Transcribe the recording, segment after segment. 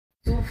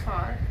So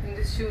far in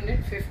this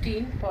unit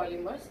 15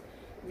 polymers,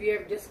 we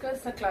have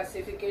discussed the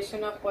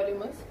classification of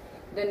polymers.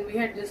 Then we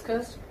had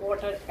discussed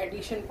what are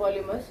addition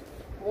polymers,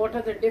 what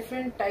are the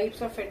different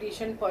types of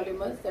addition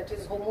polymers, that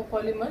is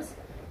homopolymers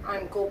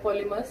and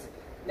copolymers,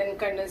 then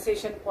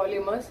condensation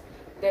polymers,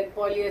 then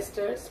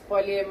polyesters,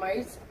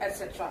 polyamides,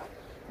 etc.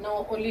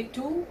 Now only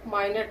two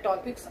minor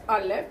topics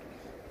are left,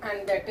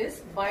 and that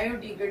is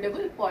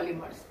biodegradable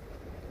polymers.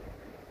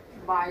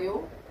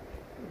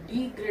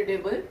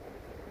 Biodegradable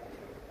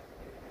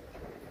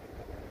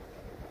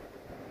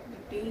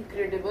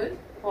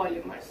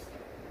polymers.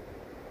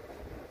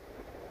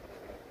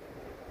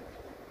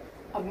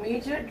 A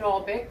major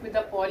drawback with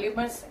the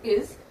polymers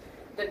is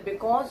that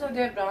because of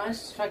their branch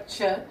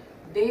structure,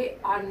 they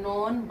are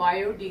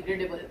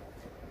non-biodegradable.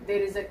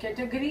 There is a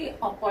category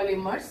of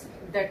polymers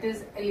that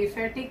is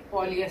aliphatic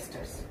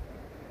polyesters.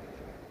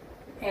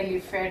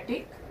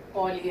 Aliphatic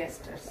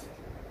polyesters.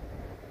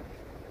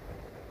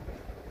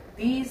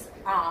 These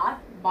are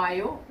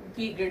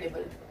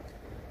biodegradable.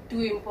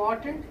 Two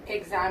important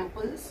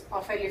examples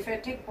of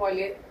aliphatic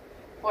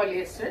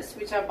polyesters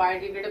which are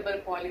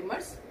biodegradable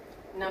polymers.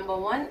 Number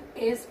one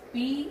is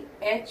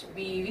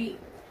PHBV,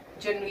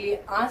 generally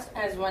asked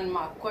as 1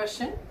 mark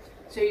question.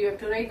 So you have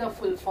to write the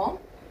full form.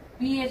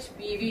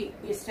 PHBV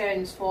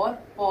stands for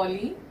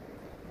poly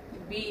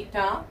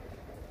beta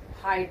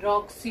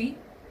hydroxy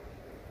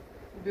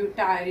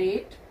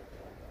butyrate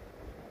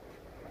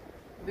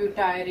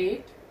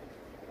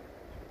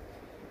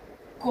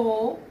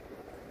co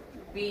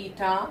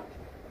beta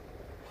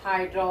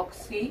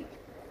hydroxy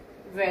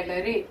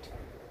valerate.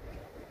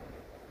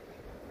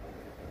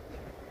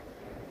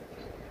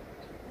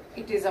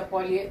 It is a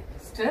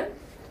polyester,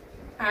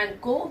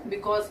 and co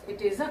because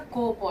it is a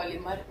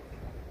copolymer,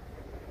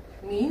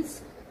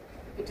 means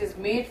it is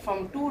made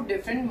from two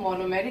different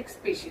monomeric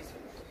species.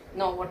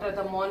 Now what are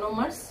the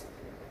monomers?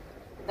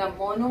 The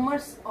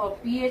monomers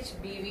of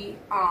PHBV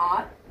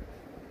are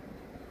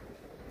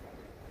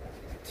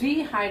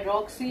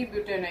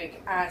 3-hydroxybutanoic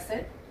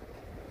acid,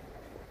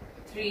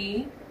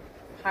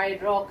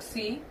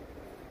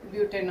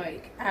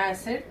 3-hydroxybutanoic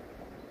acid.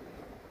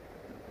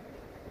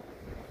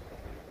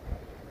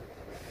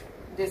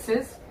 This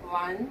is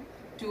 1,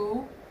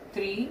 2,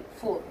 3,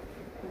 4.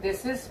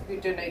 This is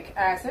butanoic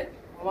acid.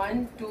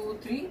 1, 2,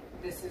 3.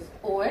 This is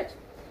OH.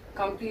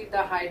 Complete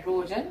the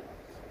hydrogen.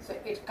 So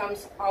it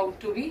comes out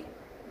to be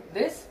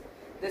this.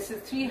 This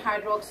is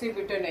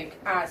 3-hydroxybutanoic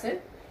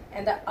acid,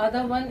 and the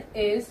other one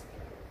is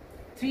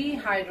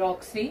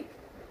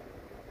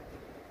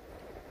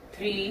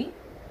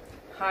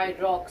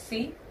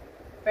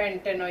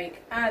 3-hydroxypentanoic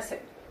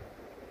acid.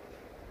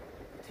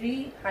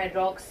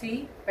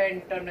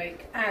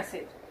 3-hydroxypentanoic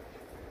acid.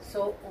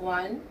 So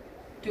 1,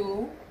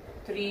 2,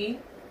 3,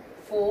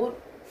 4,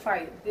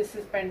 5. This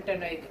is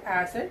pentanoic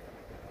acid.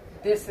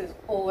 This is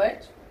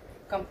OH.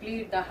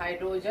 Complete the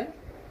hydrogen.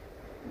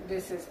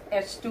 This is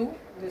H2.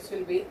 This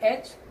will be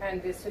H,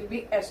 and this will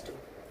be H2.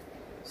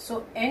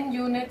 So N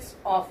units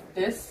of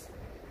this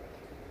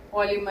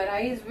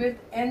polymerize with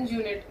N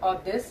unit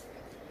of this.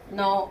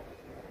 Now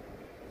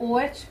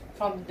OH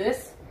from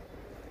this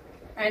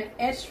and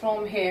H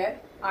from here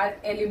are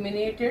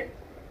eliminated.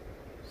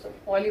 So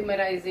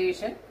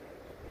polymerization.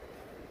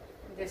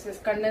 This is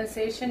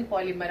condensation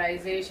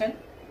polymerization.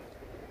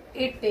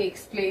 It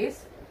takes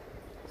place.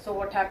 So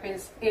what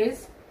happens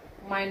is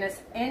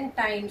minus N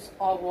times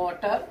of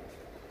water.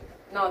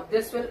 Now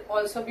this will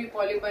also be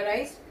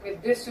polymerized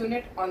with this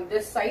unit on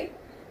this side.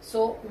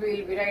 So we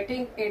will be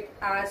writing it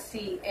as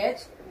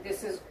CH.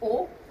 This is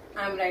O.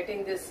 I am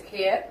writing this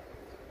here.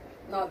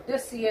 Now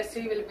this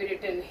CH3 will be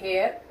written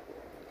here.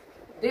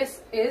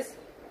 This is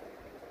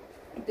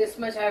this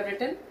much I have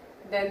written.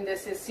 Then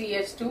this is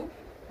CH2.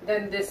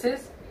 Then this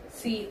is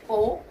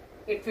CO.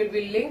 It will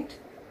be linked.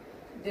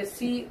 This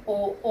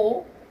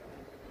COO.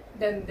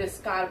 Then this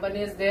carbon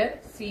is there.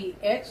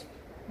 CH.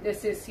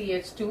 This is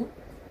CH2.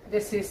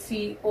 This is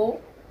CO.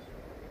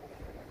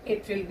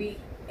 It will be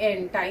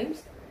N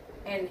times.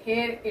 And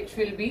here it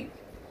will be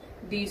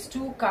these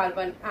two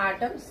carbon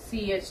atoms,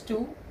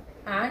 CH2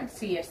 and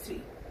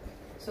CH3.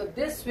 So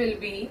this will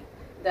be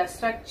the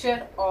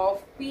structure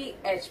of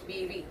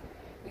PHBV.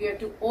 You have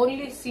to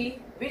only see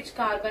which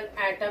carbon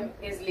atom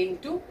is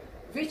linked to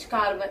which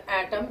carbon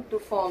atom to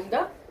form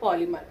the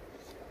polymer.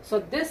 So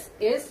this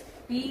is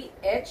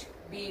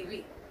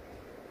PHBV.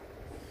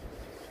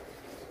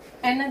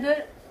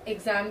 Another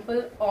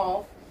example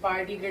of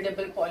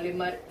biodegradable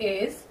polymer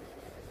is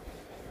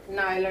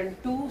nylon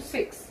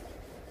 2,6.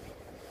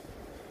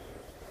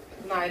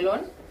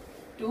 Nylon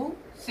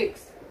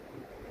 2,6.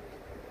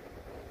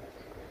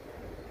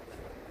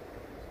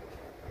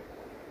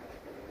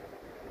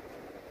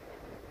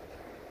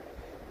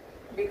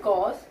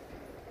 Because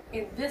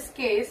in this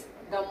case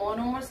the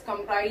monomers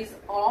comprise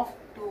of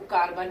 2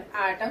 carbon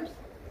atoms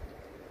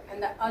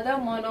and the other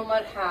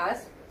monomer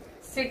has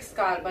 6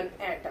 carbon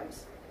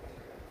atoms.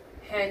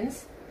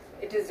 Hence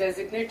it is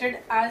designated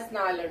as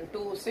nylon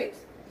 2,6.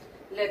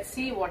 Let's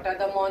see what are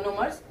the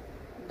monomers.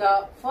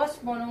 The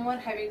first monomer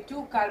having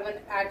 2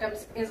 carbon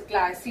atoms is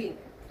glycine.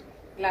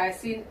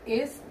 Glycine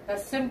is the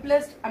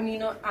simplest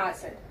amino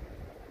acid.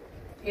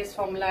 Its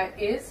formula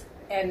is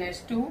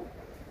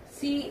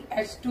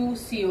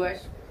NH2CH2COH.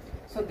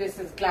 So this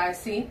is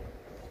glycine.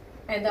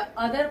 And the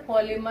other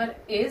polymer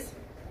is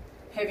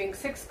having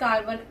 6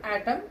 carbon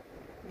atom.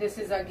 This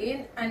is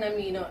again an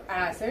amino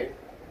acid.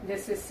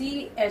 This is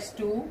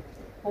CH2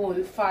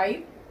 whole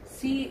 5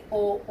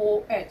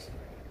 COOH.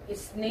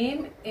 Its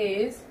name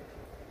is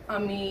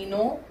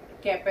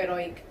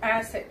aminocaproic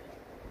acid.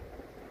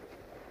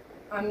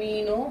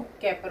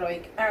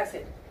 Aminocaproic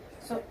acid.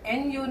 So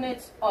N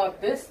units of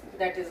this,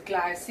 that is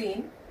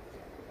glycine,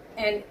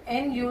 and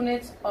N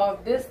units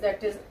of this,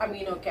 that is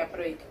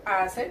aminocaproic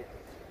acid.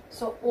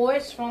 So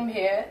OH from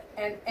here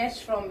and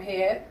H from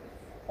here,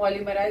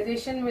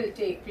 polymerization will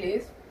take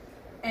place.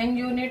 N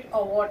unit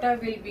of water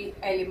will be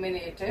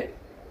eliminated.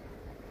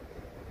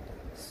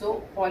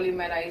 So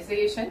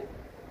polymerization,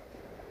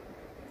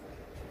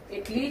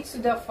 it leads to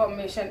the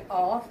formation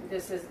of,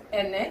 this is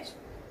NH.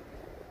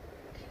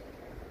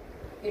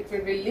 It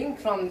will be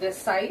linked from this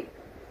side.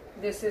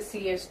 This is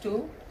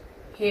CH2.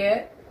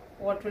 Here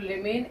what will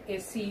remain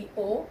is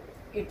CO.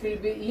 It will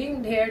be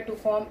linked here to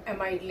form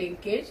amide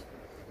linkage.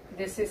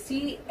 This is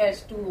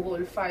CH2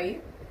 whole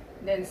 5,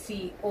 then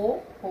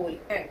CO whole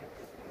N.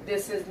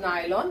 This is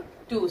nylon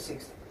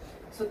 2,6.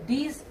 So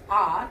these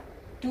are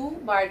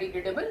 2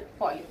 biodegradable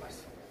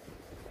polymers.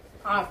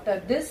 After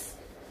this,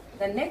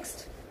 the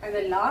next and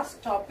the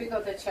last topic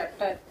of the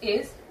chapter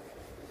is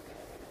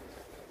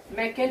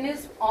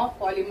mechanism of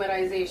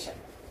polymerization.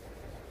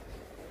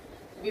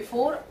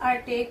 Before I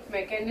take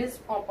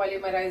mechanism of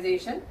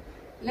polymerization,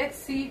 let's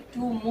see 2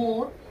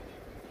 more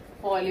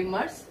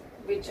polymers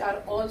which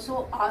are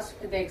also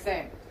asked in the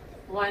exam.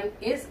 One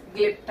is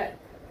glyptal.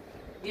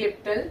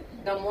 Glyptal,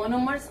 the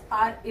monomers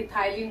are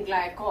ethylene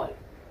glycol,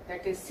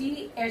 that is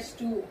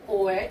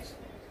CH2OH.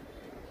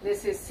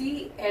 This is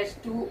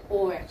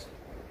CH2OH,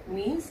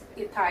 means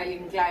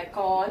ethylene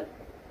glycol.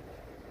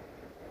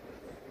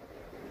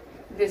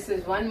 This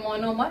is one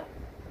monomer,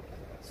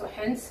 so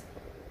hence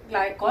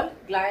glycol,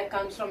 gly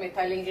comes from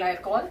ethylene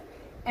glycol.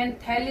 And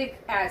phthalic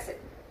acid,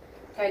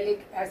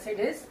 phthalic acid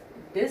is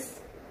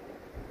this.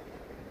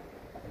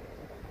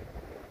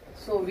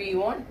 So we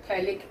want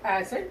phthalic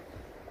acid,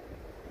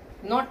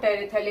 not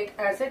terephthalic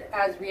acid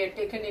as we had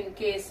taken in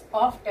case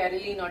of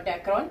terylene or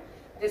dacron.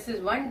 This is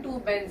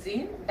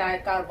 1,2-benzene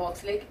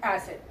dicarboxylic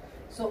acid.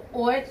 So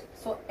OH,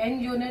 so N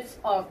units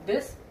of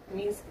this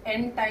means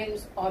N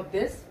times of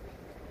this.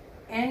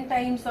 N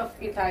times of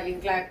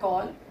ethylene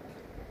glycol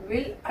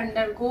will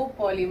undergo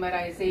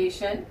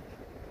polymerization.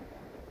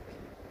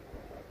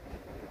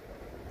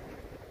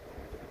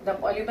 The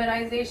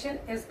polymerization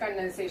is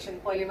condensation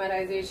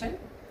polymerization.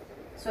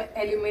 So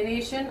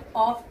elimination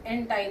of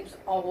N times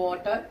of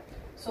water.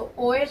 So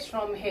OH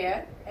from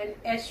here and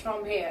H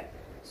from here.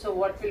 So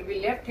what will be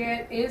left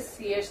here is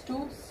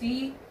CH2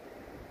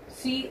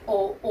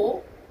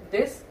 COO.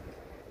 This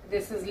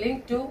is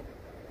linked to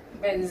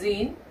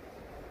benzene.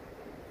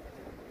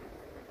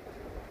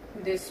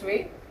 This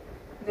way,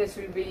 this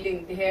will be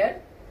linked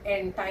here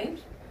N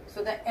times.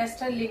 So the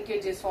ester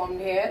linkage is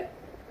formed here.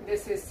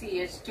 This is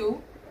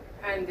CH2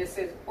 and this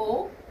is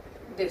O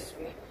this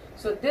way.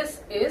 So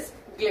this is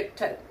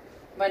glyptal.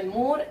 One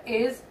more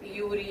is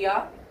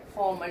urea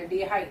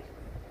formaldehyde.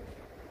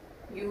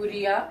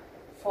 Urea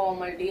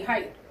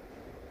formaldehyde.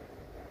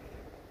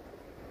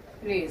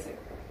 Resin.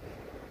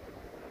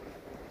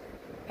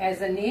 As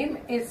the name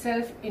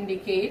itself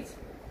indicates,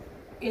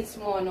 its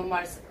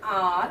monomers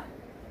are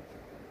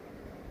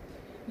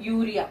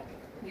urea.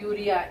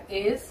 Urea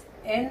is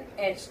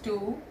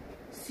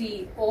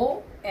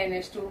NH2CO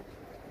NH2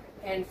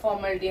 and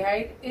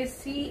formaldehyde is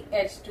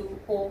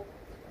CH2O.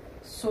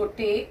 So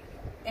take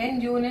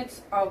N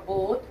units of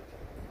both,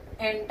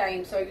 N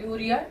times of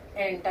urea,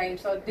 N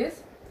times of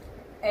this,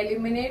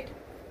 eliminate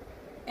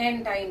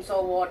N times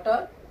of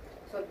water.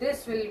 So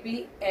this will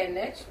be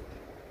NH,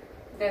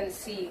 then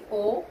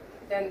CO,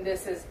 then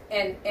this is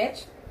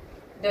NH,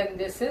 then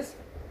this is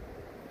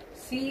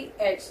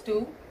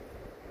CH2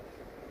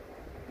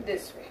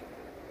 this way.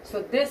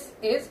 So this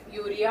is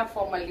urea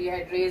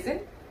formaldehyde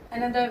resin,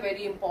 another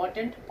very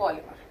important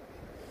polymer.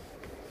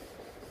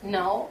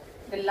 Now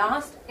the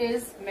last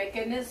is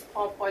mechanism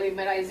of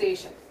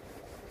polymerization.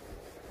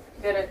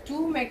 There are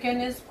 2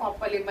 mechanisms of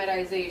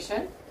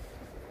polymerization.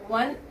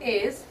 One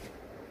is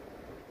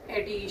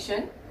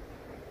addition.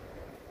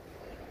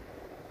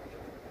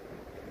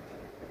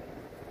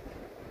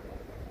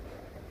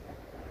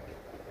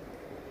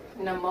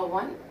 Number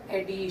 1,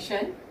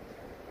 addition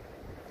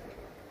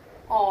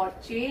or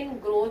chain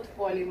growth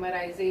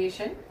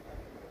polymerization.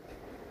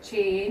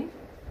 Chain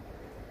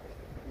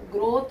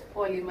growth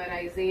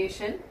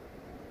polymerization.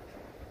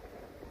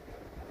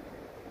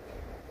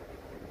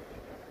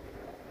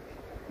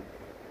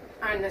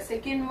 And the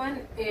second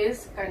one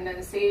is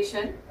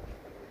condensation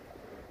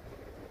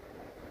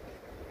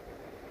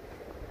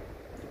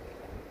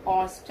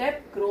or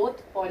step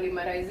growth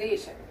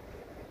polymerization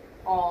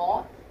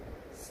or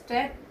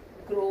step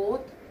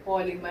growth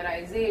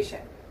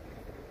polymerization.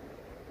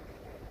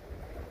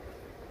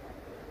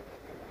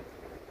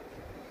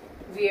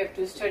 we have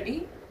to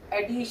study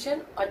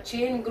addition or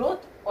chain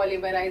growth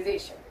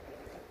polymerization.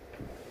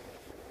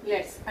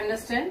 Let's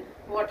understand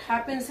what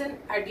happens in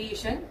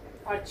addition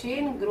or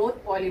chain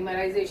growth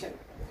polymerization.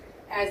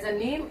 As the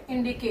name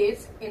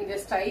indicates, in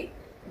this type,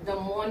 the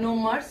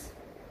monomers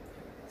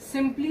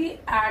simply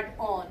add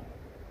on.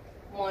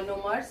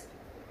 Monomers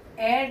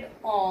add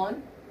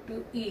on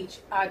to each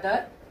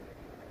other.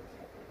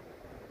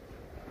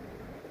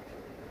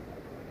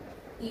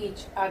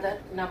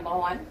 Number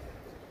one.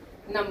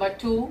 Number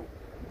two,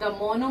 the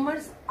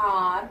monomers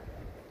are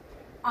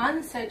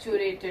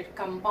unsaturated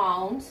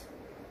compounds.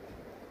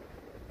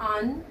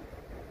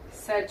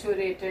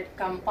 Unsaturated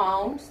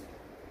compounds,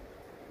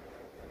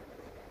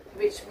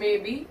 which may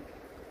be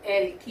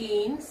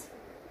alkenes,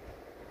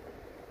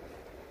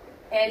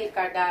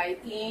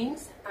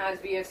 alkadienes,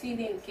 as we have seen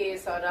in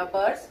case of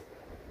rubbers,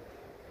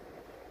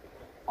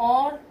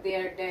 or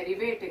their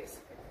derivatives.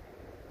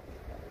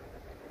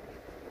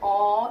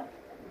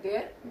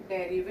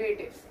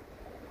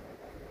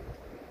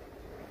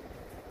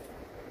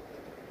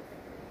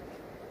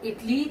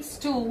 It leads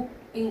to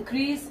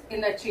increase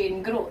in the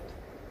chain growth.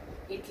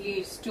 It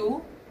leads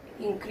to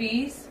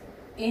increase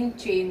in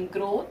chain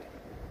growth.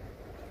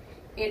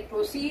 It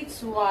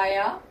proceeds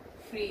via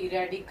free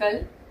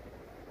radical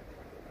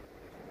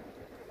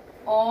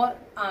or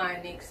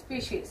ionic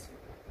species.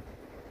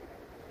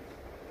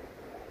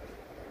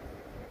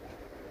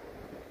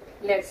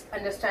 Let's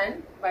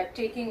understand by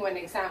taking one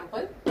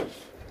example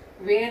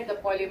where the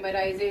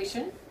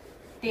polymerization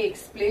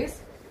takes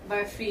place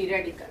by free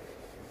radical.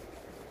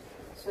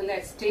 So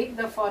let's take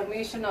the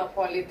formation of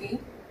polythene.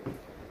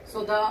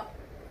 So the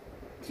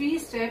 3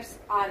 steps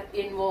are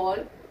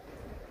involved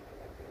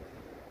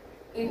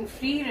in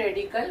free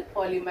radical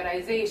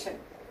polymerization,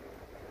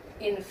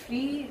 in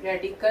free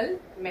radical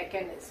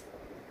mechanism.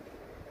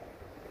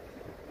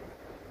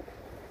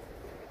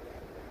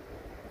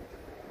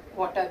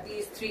 What are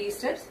these 3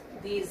 steps?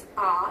 These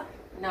are: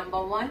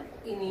 number 1,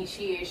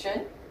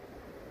 initiation.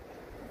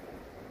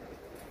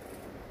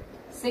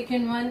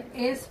 Second one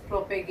is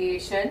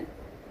propagation.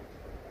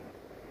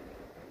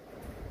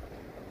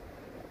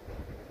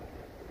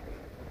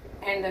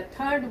 And the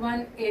third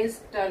one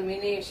is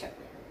termination.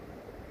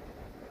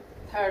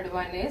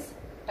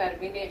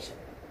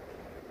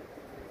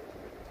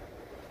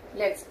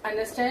 Let's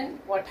understand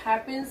what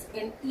happens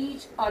in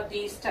each of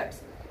these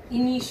steps.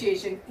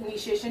 Initiation.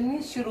 Initiation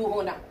means shuru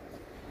hona.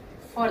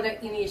 For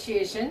the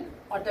initiation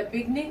or the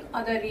beginning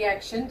of the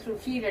reaction through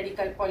free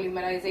radical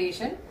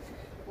polymerization,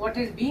 what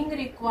is being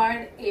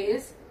required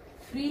is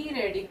free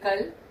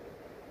radical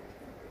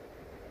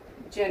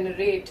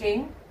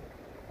generating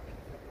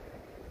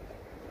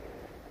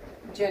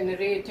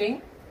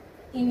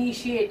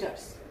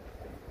initiators.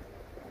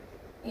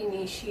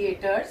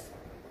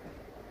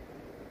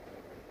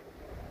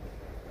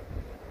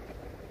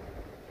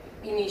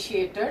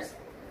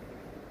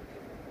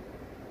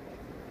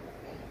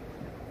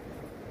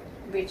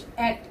 Which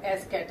act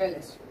as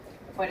catalyst.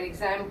 For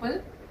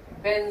example,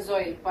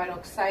 benzoyl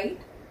peroxide,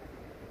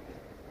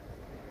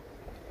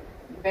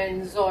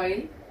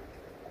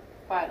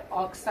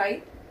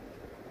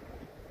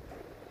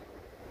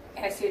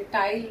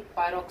 acetyl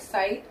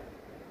peroxide,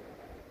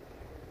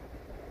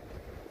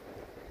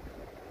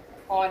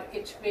 or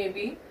it may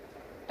be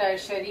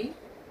tertiary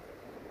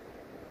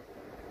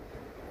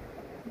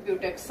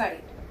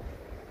butoxide.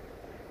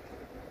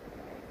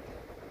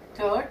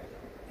 Third,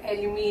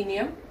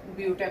 aluminium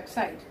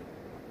butoxide.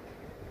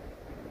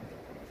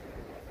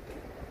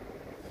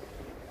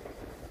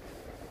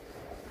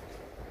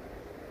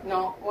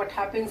 Now what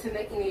happens in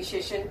the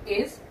initiation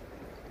is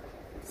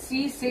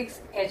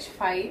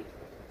C6H5,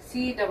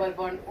 C double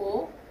bond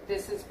O,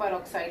 this is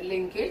peroxide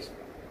linkage,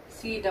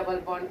 C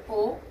double bond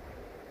O,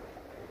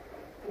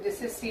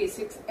 this is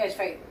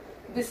C6H5,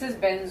 this is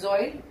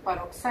benzoyl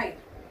peroxide.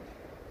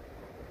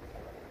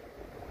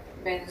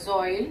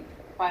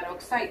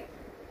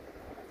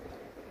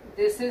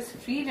 This is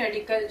free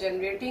radical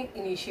generating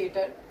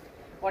initiator.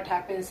 What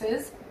happens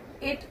is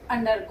it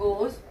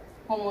undergoes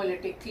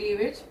homolytic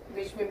cleavage,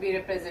 which may be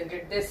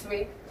represented this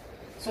way.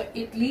 So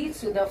it leads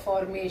to the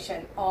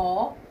formation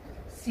of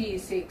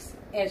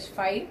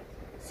C6H5,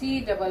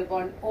 C double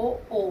bond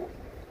OO,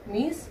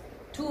 means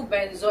 2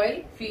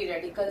 benzoyl free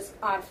radicals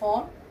are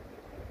formed.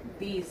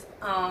 These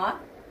are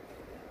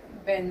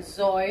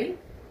benzoyl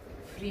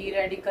free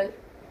radical.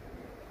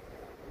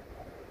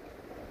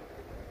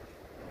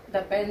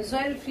 The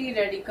benzoyl free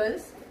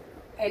radicals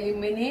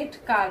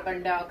eliminate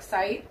carbon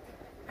dioxide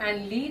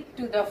and lead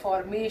to the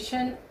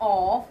formation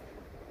of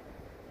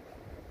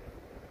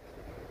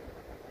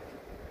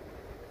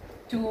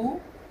 2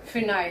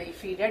 phenyl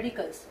free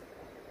radicals.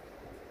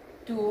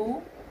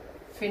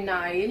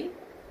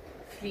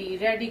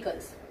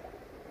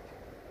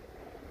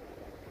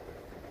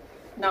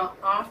 Now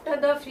after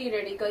the free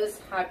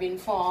radicals have been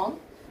formed,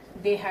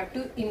 they have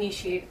to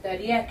initiate the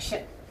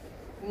reaction,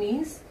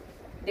 means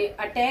they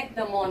attack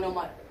the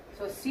monomer.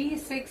 So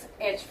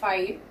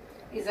C6H5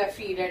 is a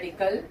free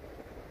radical.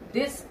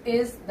 This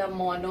is the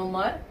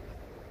monomer.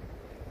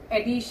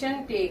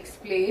 Addition takes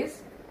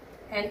place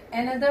and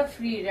another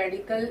free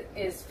radical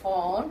is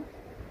formed.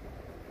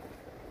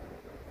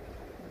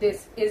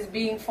 This is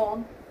being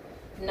formed.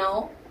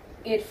 Now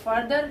it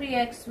further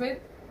reacts with,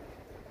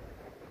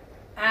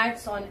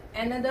 acts on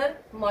another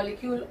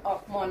molecule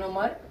of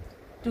monomer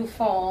to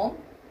form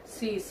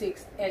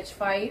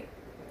C6H5,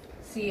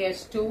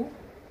 CH2,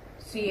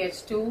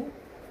 CH2,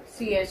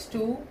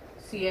 CH2,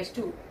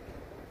 CH2.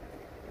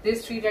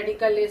 This free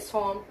radical is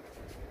formed.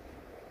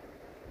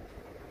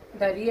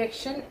 The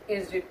reaction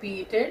is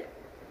repeated,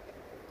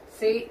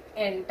 say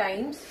n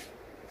times.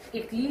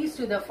 It leads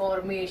to the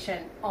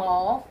formation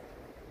of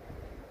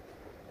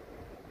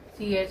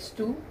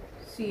CH2,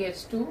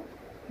 CH2,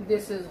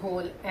 this is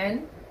whole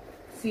N,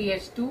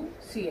 CH2,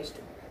 CH2.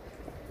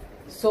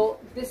 So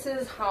this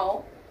is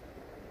how,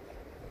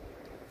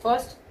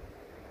 first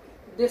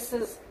this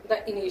is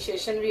the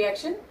initiation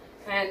reaction,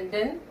 and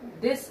then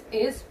this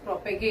is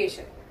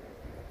propagation.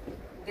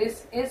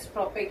 This is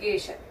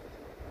propagation,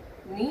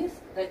 means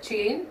the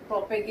chain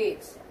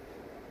propagates.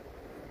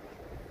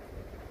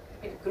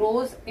 It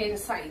grows in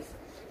size.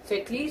 So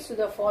it leads to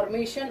the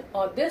formation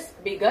of this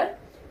bigger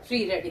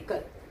free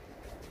radical.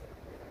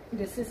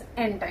 This is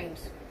n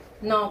times.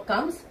 Now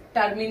comes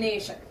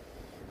termination.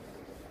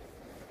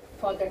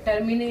 For the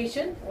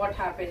termination, what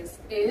happens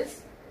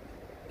is,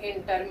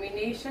 in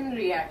termination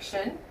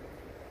reaction,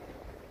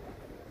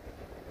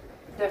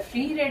 the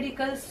free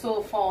radicals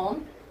so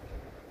formed,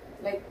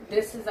 like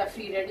this is a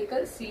free radical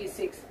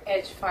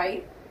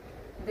C6H5,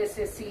 this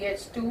is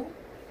CH2,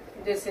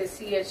 this is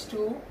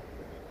CH2,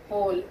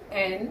 whole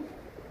N,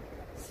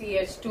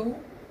 CH2,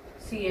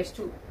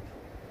 CH2.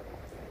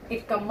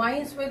 It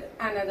combines with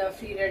another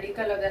free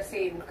radical of the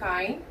same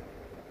kind,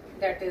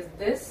 that is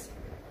this.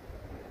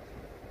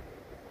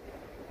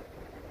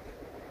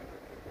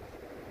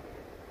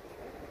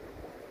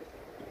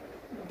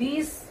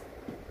 These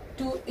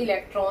two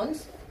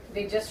electrons,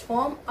 they just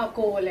form a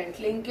covalent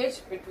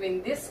linkage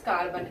between this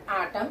carbon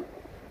atom,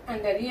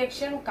 and the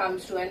reaction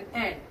comes to an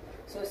end.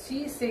 So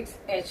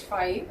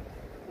C6H5,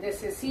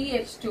 this is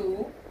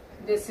CH2,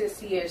 this is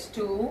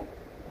CH2,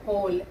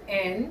 whole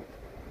N,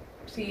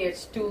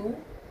 CH2,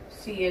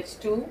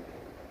 CH2.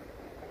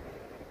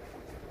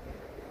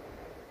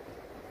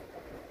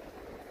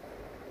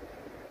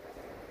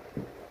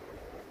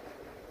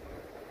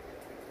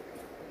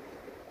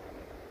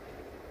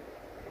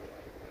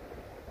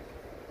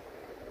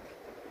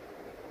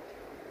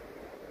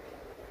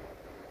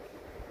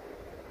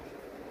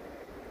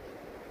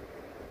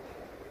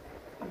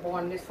 A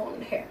bond is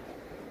formed here.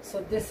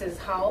 So this is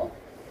how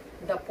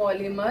the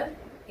polymer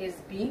is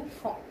being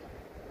formed.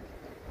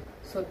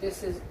 So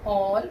this is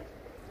all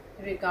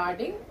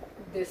regarding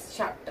this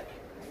chapter.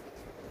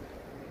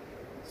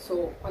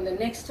 So on the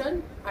next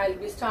one, I'll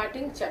be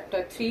starting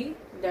chapter 3,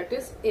 that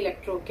is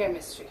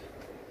electrochemistry.